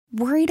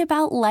Worried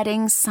about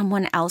letting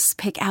someone else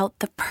pick out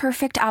the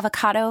perfect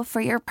avocado for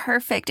your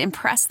perfect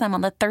impress them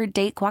on the third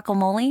date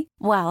guacamole?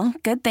 Well,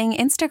 good thing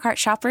Instacart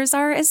shoppers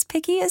are as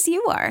picky as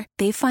you are.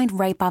 They find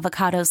ripe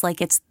avocados like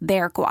it's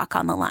their guac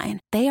on the line.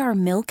 They are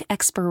milk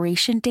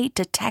expiration date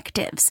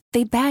detectives.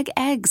 They bag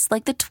eggs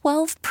like the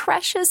 12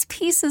 precious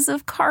pieces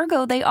of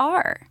cargo they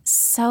are.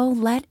 So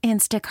let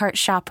Instacart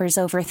shoppers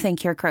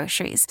overthink your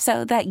groceries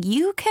so that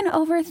you can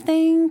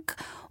overthink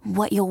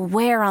what you'll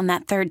wear on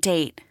that third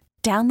date.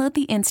 Download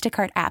the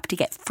Instacart app to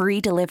get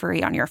free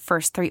delivery on your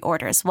first 3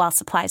 orders while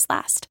supplies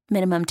last.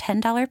 Minimum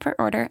 $10 per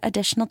order.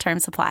 Additional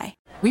terms apply.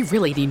 We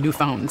really need new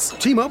phones.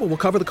 T-Mobile will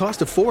cover the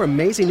cost of 4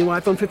 amazing new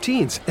iPhone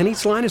 15s, and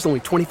each line is only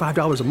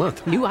 $25 a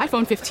month. New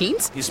iPhone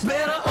 15s? It's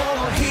better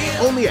over here.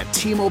 Only at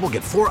T-Mobile,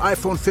 get 4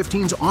 iPhone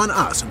 15s on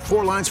us and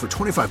 4 lines for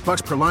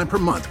 $25 per line per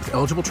month with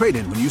eligible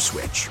trade-in when you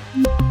switch.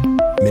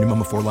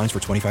 Minimum of 4 lines for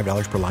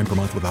 $25 per line per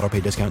month with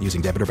autopay discount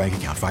using debit or bank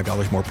account.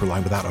 $5 more per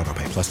line without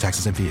autopay, plus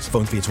taxes and fees.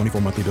 Phone fee at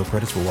 24 monthly bill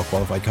credits for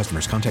well-qualified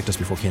customers. Contact us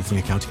before canceling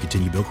account to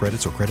continue bill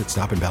credits or credit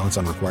stop and balance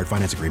on required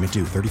finance agreement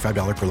due.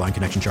 $35 per line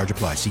connection charge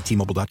applies. See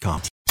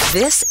T-Mobile.com.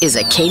 This is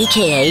a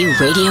KDKA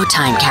radio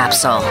time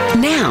capsule.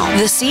 Now,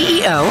 the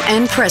CEO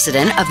and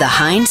president of the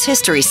Heinz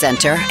History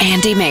Center,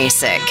 Andy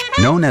Masek.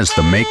 Known as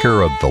the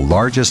maker of the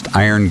largest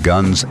iron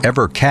guns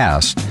ever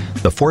cast,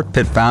 the Fort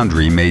Pitt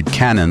Foundry made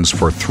cannons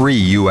for 3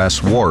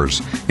 U.S.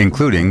 wars,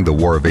 including the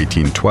War of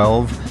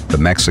 1812, the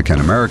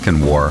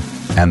Mexican-American War,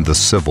 and the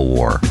Civil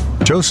War.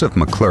 Joseph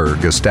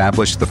McClurg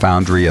established the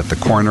foundry at the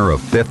corner of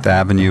 5th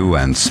Avenue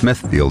and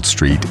Smithfield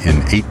Street in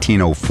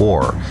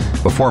 1804,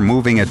 before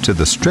moving it to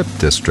the Strip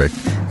District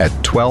at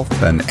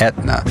 12th and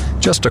Etna,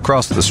 just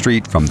across the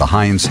street from the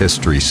Heinz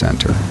History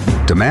Center.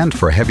 Demand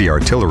for heavy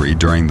artillery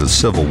during the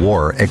Civil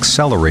War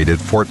accelerated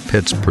Fort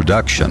Pitt's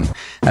production,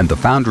 and the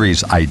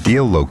foundry's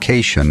ideal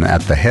location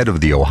at the head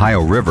of the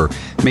Ohio River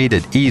made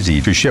it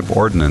easy to ship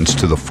ordnance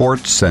to the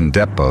forts and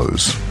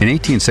depots. In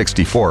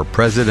 1864,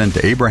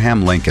 President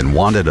Abraham Lincoln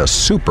wanted a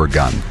super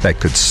gun that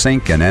could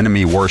sink an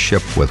enemy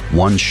warship with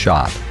one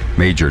shot.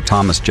 Major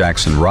Thomas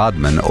Jackson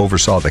Rodman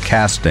oversaw the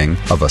casting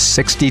of a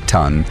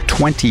 60-ton,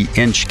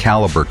 20-inch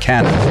caliber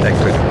cannon that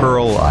could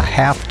hurl a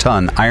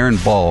half-ton iron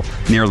ball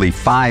nearly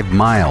 5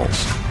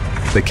 miles.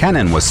 The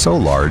cannon was so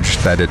large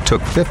that it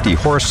took 50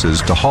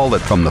 horses to haul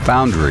it from the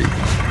foundry,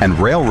 and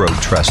railroad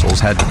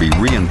trestles had to be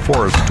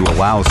reinforced to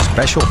allow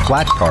special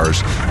flat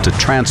cars to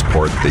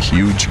transport the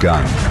huge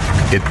gun.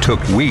 It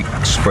took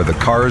weeks for the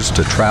cars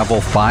to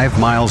travel 5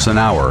 miles an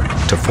hour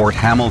to Fort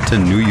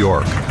Hamilton, New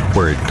York,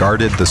 where it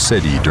guarded the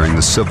city during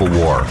the Civil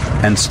War,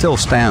 and still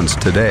stands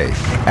today.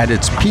 At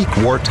its peak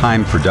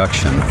wartime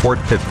production, Fort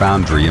Pitt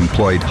Foundry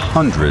employed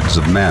hundreds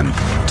of men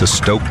to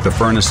stoke the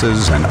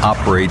furnaces and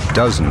operate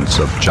dozens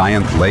of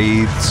giant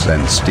lathes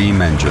and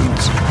steam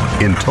engines.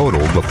 In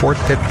total, the Fort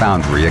Pitt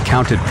Foundry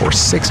accounted for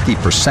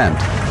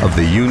 60% of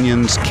the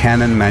Union's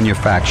cannon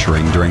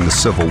manufacturing during the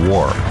Civil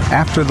War.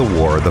 After the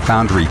war, the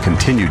foundry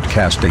continued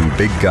casting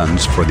big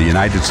guns for the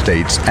United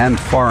States and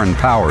foreign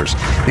powers,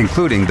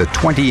 including the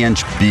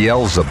 20-inch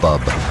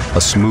Beelzebub,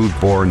 a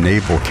smoothbore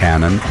naval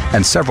cannon,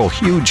 and several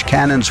huge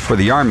cannons for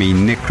the Army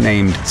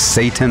nicknamed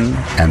Satan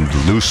and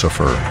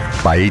Lucifer.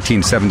 By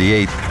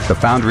 1878, the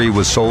foundry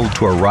was sold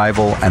to a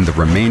rival, and the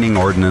remaining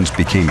ordnance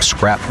became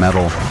scrap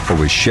metal or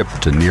was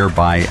shipped to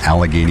nearby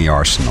Allegheny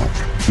Arsenal.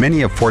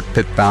 Many of Fort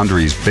Pitt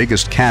Foundry's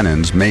biggest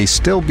cannons may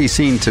still be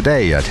seen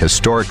today at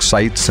historic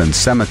sites and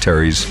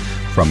cemeteries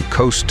from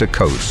coast to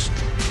coast,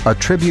 a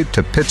tribute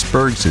to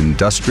Pittsburgh's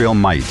industrial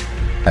might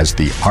as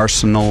the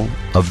Arsenal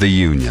of the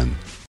Union.